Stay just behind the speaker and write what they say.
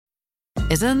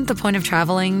Isn't the point of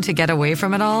traveling to get away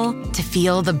from it all? To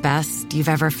feel the best you've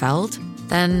ever felt?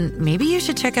 Then maybe you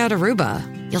should check out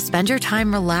Aruba. You'll spend your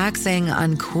time relaxing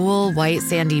on cool, white,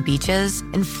 sandy beaches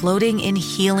and floating in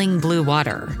healing blue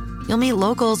water. You'll meet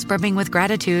locals brimming with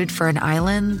gratitude for an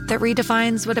island that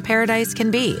redefines what a paradise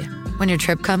can be. When your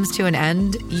trip comes to an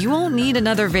end, you won't need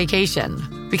another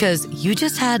vacation because you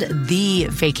just had the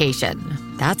vacation.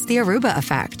 That's the Aruba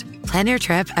effect. Plan your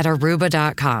trip at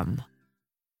Aruba.com.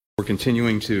 We're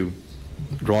continuing to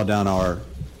draw down our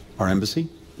embassy.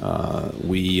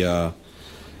 We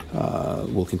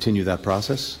will continue that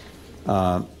process.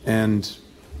 And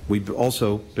we've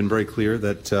also been very clear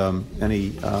that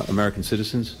any American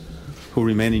citizens who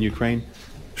remain in Ukraine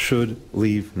should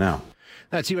leave now.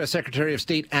 That's U.S. Secretary of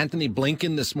State Antony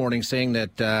Blinken this morning saying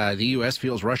that the U.S.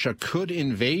 feels Russia could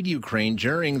invade Ukraine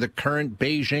during the current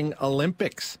Beijing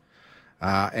Olympics.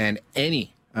 And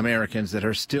any Americans that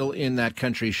are still in that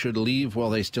country should leave while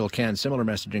they still can. Similar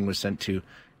messaging was sent to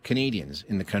Canadians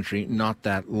in the country not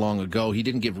that long ago. He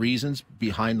didn't give reasons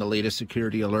behind the latest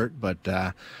security alert, but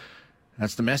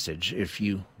that's the message. If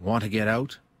you want to get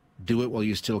out, do it while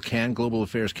you still can. Global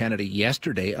Affairs Canada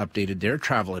yesterday updated their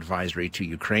travel advisory to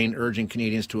Ukraine, urging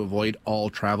Canadians to avoid all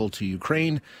travel to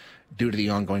Ukraine due to the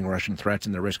ongoing Russian threats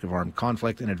and the risk of armed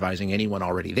conflict, and advising anyone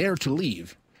already there to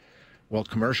leave while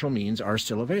commercial means are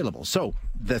still available. So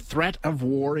the threat of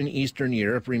war in Eastern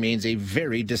Europe remains a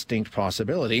very distinct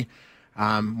possibility.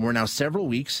 We're now several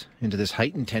weeks into this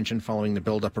heightened tension following the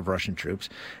buildup of Russian troops.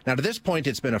 Now, to this point,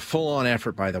 it's been a full-on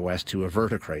effort by the West to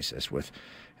avert a crisis with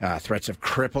threats of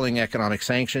crippling economic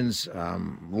sanctions,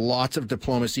 lots of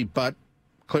diplomacy, but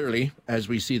clearly, as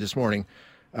we see this morning,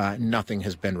 nothing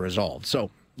has been resolved. So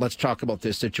let's talk about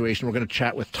this situation. We're going to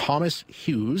chat with Thomas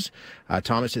Hughes.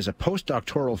 Thomas is a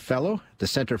postdoctoral fellow at the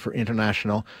Centre for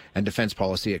International and Defence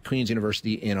Policy at Queen's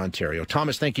University in Ontario.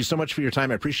 Thomas, thank you so much for your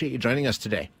time. I appreciate you joining us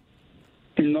today.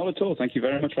 Not at all. Thank you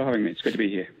very much for having me. It's good to be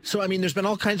here. So, I mean, there's been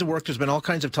all kinds of work, there's been all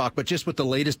kinds of talk, but just with the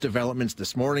latest developments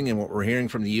this morning and what we're hearing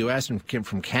from the U.S. and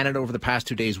from Canada over the past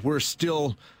 2 days, we're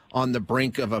still on the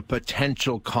brink of a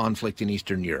potential conflict in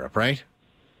Eastern Europe, right?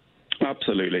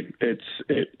 Absolutely. It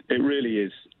really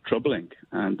is troubling.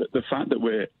 And the fact that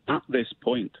we're at this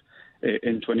point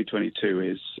in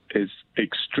 2022 is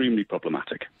extremely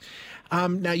problematic.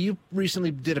 Now, you recently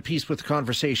did a piece with The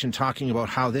Conversation talking about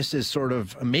how this is sort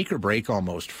of a make or break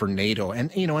almost for NATO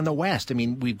and, you know, in the West. I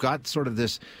mean, we've got sort of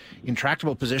this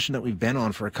intractable position that we've been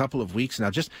on for a couple of weeks now.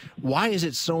 Just why is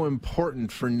it so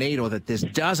important for NATO that this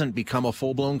doesn't become a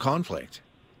full-blown conflict?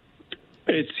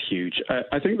 It's huge.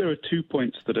 I think there are 2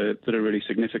 points that are really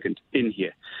significant in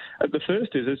here. The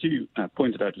first is, as you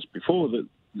pointed out just before, that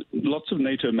lots of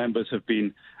NATO members have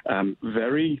been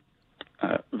very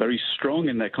strong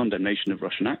in their condemnation of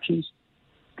Russian actions.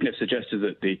 They've suggested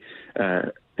that the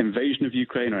invasion of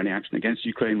Ukraine or any action against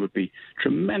Ukraine would be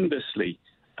tremendously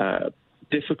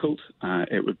difficult.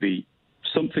 It would be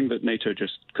something that NATO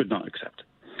just could not accept.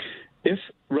 If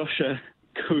Russia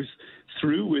goes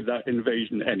through with that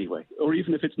invasion anyway, or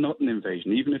even if it's not an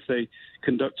invasion, even if they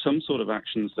conduct some sort of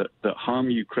actions that harm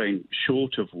Ukraine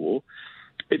short of war,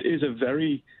 it is a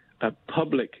very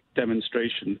public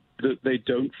demonstration that they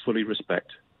don't fully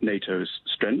respect NATO's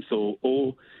strength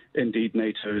or indeed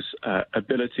NATO's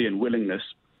ability and willingness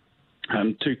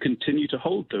to continue to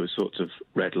hold those sorts of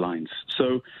red lines.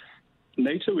 So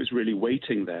NATO is really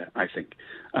waiting there, I think,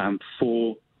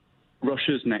 for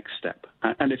Russia's next step.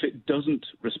 And if it doesn't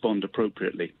respond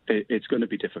appropriately, it's going to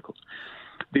be difficult.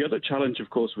 The other challenge,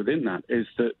 of course, within that is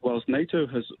that whilst NATO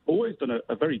has always done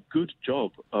a very good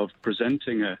job of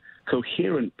presenting a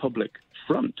coherent public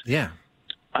front,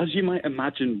 as you might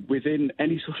imagine, within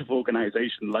any sort of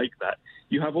organization like that,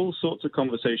 you have all sorts of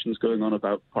conversations going on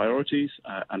about priorities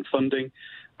and funding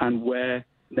and where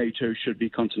NATO should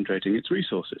be concentrating its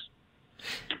resources.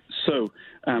 So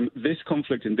this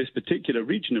conflict in this particular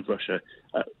region of Russia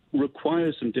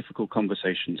requires some difficult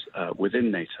conversations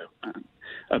within NATO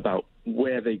about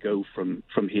where they go from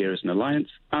here as an alliance.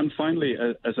 And finally,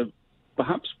 as a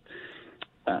perhaps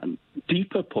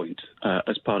deeper point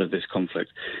as part of this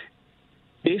conflict,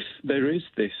 if there is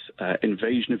this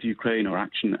invasion of Ukraine or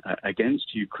action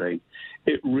against Ukraine,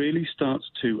 it really starts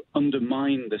to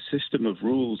undermine the system of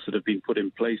rules that have been put in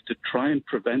place to try and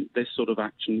prevent this sort of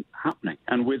action happening.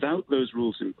 And without those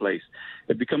rules in place,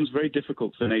 it becomes very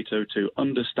difficult for NATO to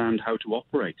understand how to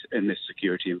operate in this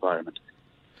security environment.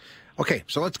 Okay,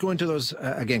 so let's go into those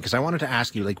again, because I wanted to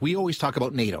ask you, like, we always talk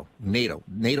about NATO.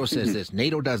 NATO says this,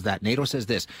 NATO does that, NATO says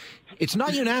this. It's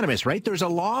not unanimous, right? There's a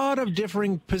lot of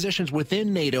differing positions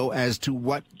within NATO as to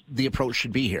what the approach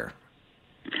should be here.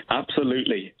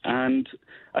 Absolutely. And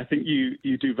I think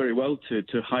you do very well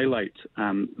to highlight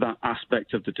that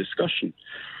aspect of the discussion.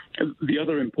 The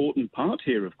other important part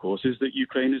here, of course, is that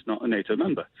Ukraine is not a NATO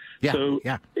member.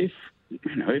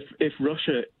 If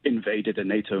Russia invaded a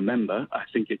NATO member, I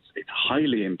think it's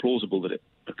highly implausible that it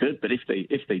occurred. But if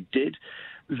they did,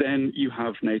 then you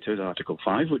have NATO's Article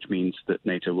 5, which means that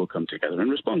NATO will come together and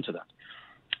respond to that.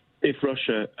 If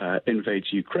Russia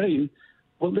invades Ukraine,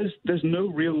 well, there's no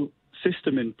real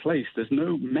system in place. There's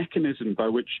no mechanism by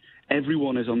which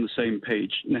everyone is on the same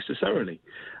page necessarily.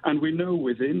 And we know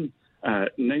within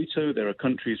NATO there are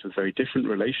countries with very different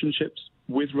relationships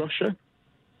with Russia,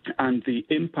 and the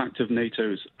impact of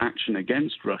NATO's action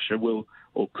against Russia will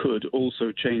or could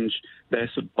also change their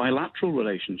sort of bilateral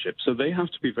relationship. So they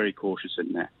have to be very cautious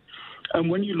in there. And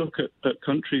when you look at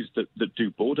countries that do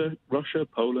border Russia,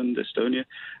 Poland, Estonia,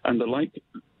 and the like,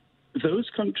 those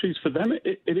countries, for them,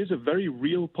 it is a very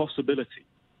real possibility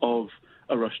of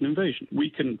a Russian invasion. We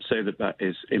can say that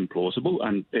is implausible,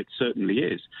 and it certainly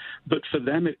is. But for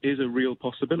them, it is a real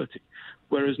possibility.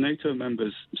 Whereas NATO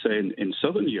members, say in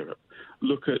southern Europe,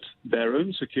 look at their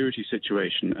own security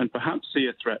situation and perhaps see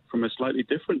a threat from a slightly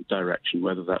different direction,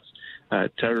 whether that's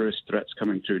terrorist threats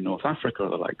coming through North Africa or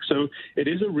the like. So it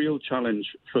is a real challenge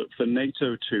for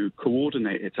NATO to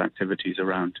coordinate its activities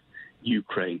around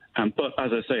Ukraine. But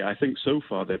as I say, I think so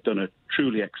far they've done a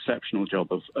truly exceptional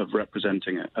job of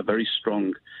representing a very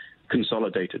strong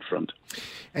consolidated front.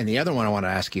 And the other one I want to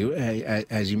ask you,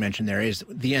 as you mentioned there, is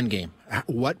the end game.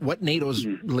 What NATO's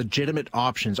legitimate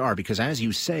options are, because as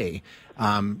you say,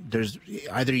 there's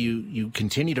either you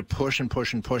continue to push and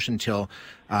push and push until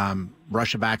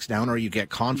Russia backs down, or you get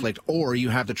conflict, or you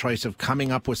have the choice of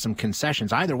coming up with some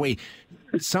concessions. Either way,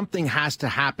 something has to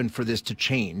happen for this to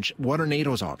change. What are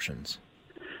NATO's options?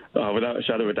 Without a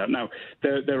shadow of a doubt. Now,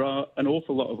 there are an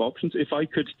awful lot of options. If I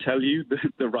could tell you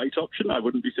the right option, I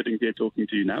wouldn't be sitting here talking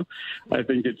to you now. I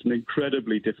think it's an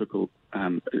incredibly difficult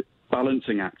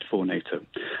balancing act for NATO.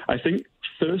 I think,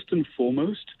 first and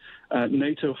foremost,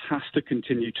 NATO has to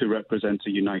continue to represent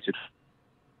a united...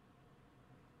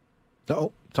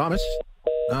 Oh, Thomas?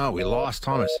 Oh, we lost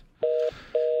Thomas.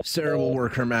 Sarah will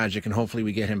work her magic, and hopefully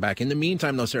we get him back. In the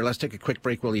meantime, though, Sarah, let's take a quick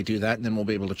break while you do that, and then we'll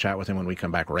be able to chat with him when we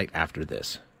come back right after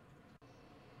this.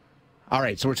 All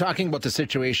right, so we're talking about the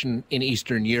situation in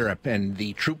Eastern Europe and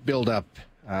the troop buildup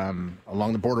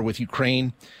along the border with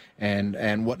Ukraine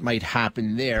and what might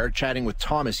happen there. Chatting with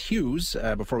Thomas Hughes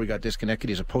before we got disconnected.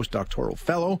 He's a postdoctoral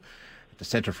fellow at the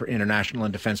Centre for International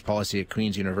and Defence Policy at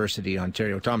Queen's University,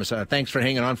 Ontario. Thomas, thanks for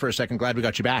hanging on for a second. Glad we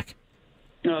got you back.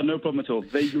 No problem at all.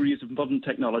 Vagaries of modern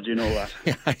technology and all that.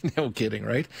 Yeah, no kidding,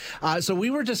 right? So we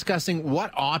were discussing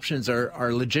what options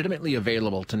are legitimately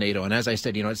available to NATO. And as I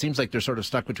said, it seems like they're sort of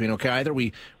stuck between, okay, either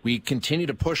we continue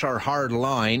to push our hard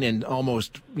line and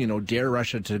almost, dare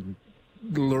Russia to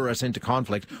lure us into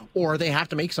conflict, or they have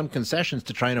to make some concessions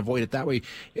to try and avoid it that way.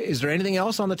 Is there anything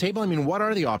else on the table? I mean, what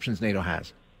are the options NATO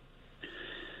has?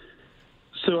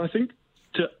 So I think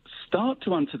to start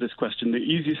to answer this question, the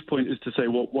easiest point is to say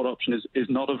what option is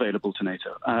not available to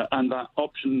NATO. And that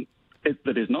option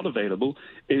that is not available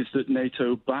is that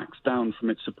NATO backs down from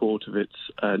its support of its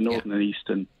northern and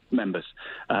eastern members.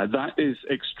 That is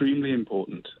extremely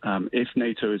important if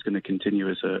NATO is going to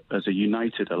continue as a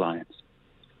united alliance.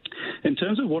 In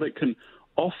terms of what it can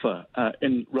offer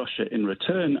in Russia in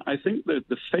return, I think that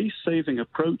the face-saving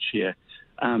approach here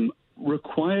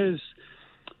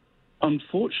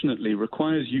unfortunately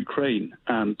requires Ukraine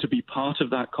to be part of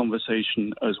that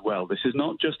conversation as well. This is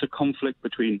not just a conflict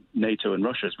between NATO and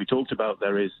Russia. As we talked about,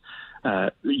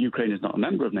 Ukraine is not a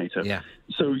member of NATO. Yeah.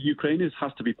 So Ukraine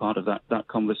has to be part of that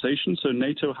conversation. So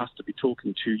NATO has to be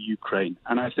talking to Ukraine.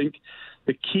 And I think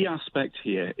the key aspect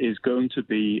here is going to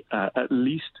be at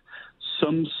least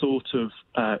some sort of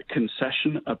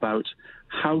concession about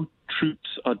how troops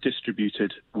are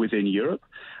distributed within Europe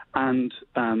and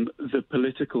the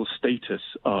political status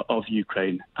of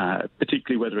Ukraine,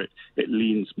 particularly whether it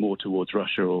leans more towards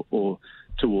Russia or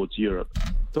towards Europe.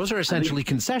 Those are essentially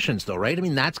concessions, though, right? I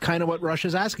mean, that's kind of what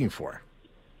Russia's asking for.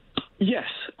 Yes,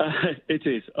 it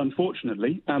is,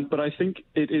 unfortunately. But I think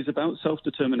it is about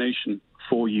self-determination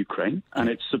for Ukraine, and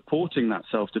it's supporting that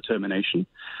self-determination.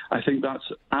 I think that's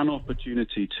an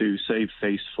opportunity to save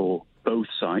face for both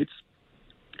sides.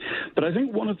 But I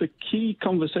think one of the key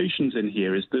conversations in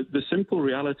here is the simple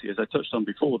reality, as I touched on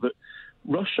before, that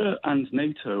Russia and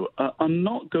NATO are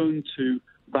not going to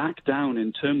back down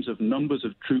in terms of numbers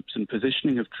of troops and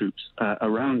positioning of troops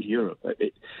around Europe.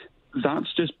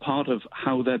 That's just part of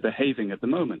how they're behaving at the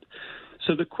moment.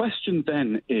 So the question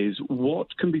then is, what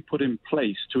can be put in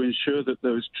place to ensure that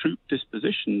those troop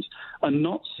dispositions are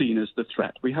not seen as the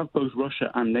threat? We have both Russia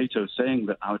and NATO saying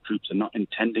that our troops are not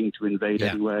intending to invade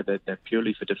anywhere, that they're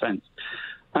purely for defense.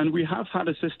 And we have had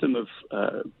a system of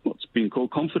what's been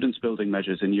called confidence-building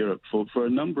measures in Europe for a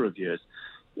number of years.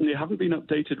 They haven't been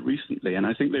updated recently, and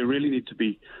I think they really need to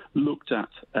be looked at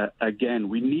again.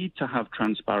 We need to have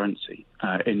transparency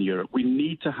in Europe. We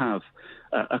need to have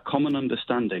a common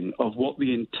understanding of what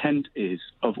the intent is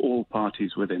of all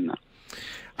parties within that.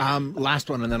 Last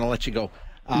one, and then I'll let you go.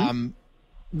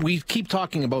 We keep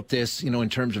talking about this, in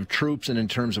terms of troops and in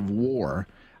terms of war.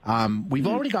 We've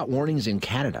already got warnings in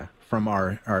Canada from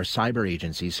our cyber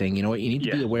agencies saying, you need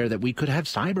to be aware that we could have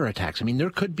cyber attacks. I mean, there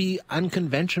could be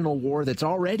unconventional war that's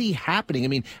already happening. I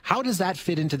mean, how does that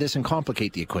fit into this and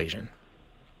complicate the equation?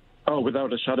 Oh,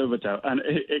 without a shadow of a doubt. And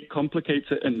it complicates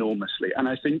it enormously. And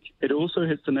I think it also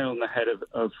hits the nail on the head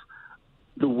of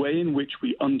the way in which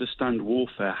we understand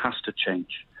warfare has to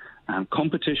change.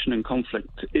 Competition and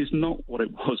conflict is not what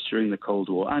it was during the Cold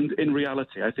War. And in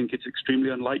reality, I think it's extremely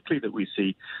unlikely that we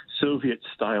see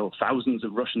Soviet-style thousands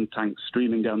of Russian tanks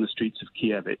streaming down the streets of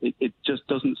Kiev. It just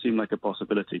doesn't seem like a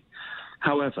possibility.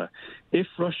 However, if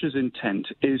Russia's intent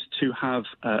is to have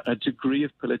a degree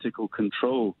of political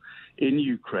control in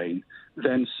Ukraine,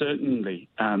 then certainly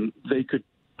they could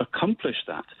accomplish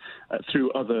that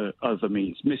through other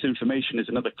means. Misinformation is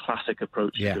another classic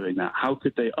approach to doing that. How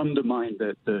could they undermine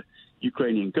the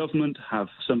Ukrainian government, have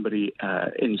somebody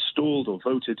installed or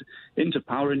voted into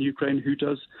power in Ukraine who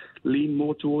does lean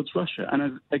more towards Russia?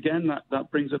 And again,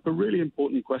 that brings up a really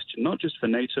important question, not just for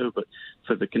NATO, but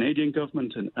for the Canadian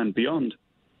government and beyond,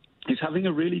 is having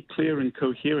a really clear and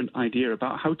coherent idea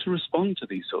about how to respond to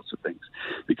these sorts of things.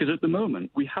 Because at the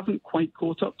moment, we haven't quite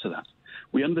caught up to that.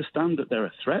 We understand that they're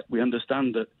a threat, we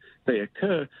understand that they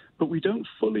occur, but we don't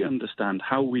fully understand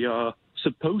how we are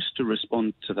supposed to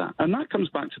respond to that. And that comes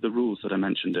back to the rules that I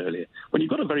mentioned earlier. When you've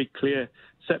got a very clear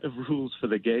set of rules for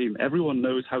the game, everyone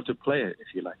knows how to play it,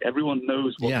 if you like. Everyone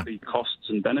knows what the costs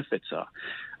and benefits are.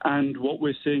 And what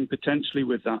we're seeing potentially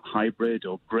with that hybrid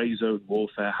or grey zone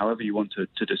warfare, however you want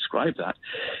to describe that,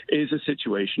 is a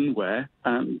situation where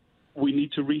we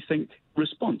need to rethink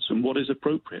response and what is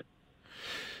appropriate.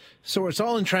 So it's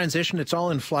all in transition, it's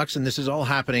all in flux, and this is all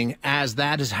happening as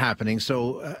that is happening.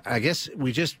 So I guess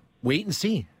we just wait and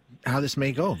see how this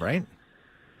may go, right?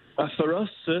 For us,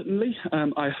 certainly.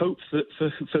 I hope that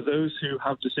for those who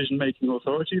have decision-making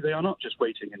authority, they are not just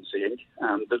waiting and seeing,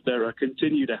 that there are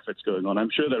continued efforts going on.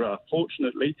 I'm sure there are.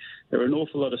 Fortunately, there are an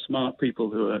awful lot of smart people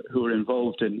who are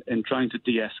involved in trying to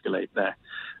de-escalate there.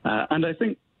 And I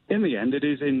think in the end, it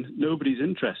is in nobody's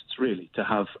interests, really, to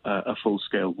have a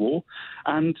full-scale war.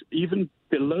 And even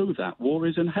below that, war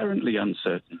is inherently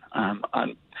uncertain.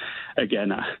 And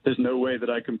again, there's no way that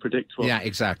I can predict what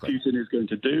Putin is going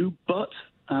to do. But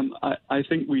I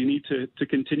think we need to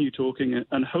continue talking,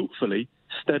 and hopefully,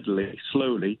 steadily,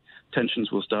 slowly,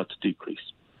 tensions will start to decrease.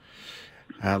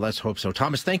 Let's hope so.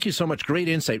 Thomas, thank you so much. Great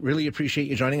insight. Really appreciate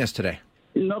you joining us today.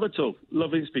 Not at all.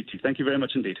 Lovely to speak to you. Thank you very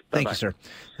much indeed. Bye-bye. Thank you, sir.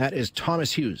 That is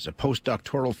Thomas Hughes, a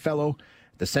postdoctoral fellow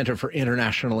at the Centre for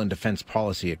International and Defence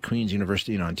Policy at Queen's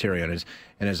University in Ontario.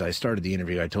 And as I started the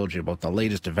interview, I told you about the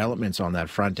latest developments on that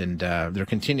front, and they're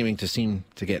continuing to seem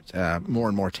to get more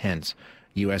and more tense.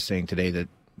 U.S. saying today that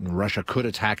Russia could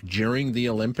attack during the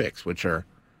Olympics, which are,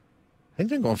 I think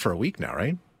they're going for a week now,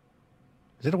 right?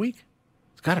 Is it a week?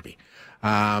 It's got to be.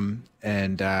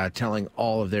 And telling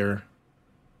all of their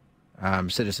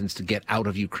citizens to get out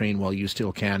of Ukraine while you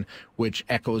still can, which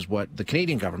echoes what the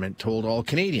Canadian government told all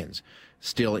Canadians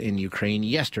still in Ukraine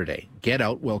yesterday. Get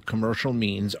out while commercial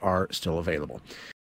means are still available.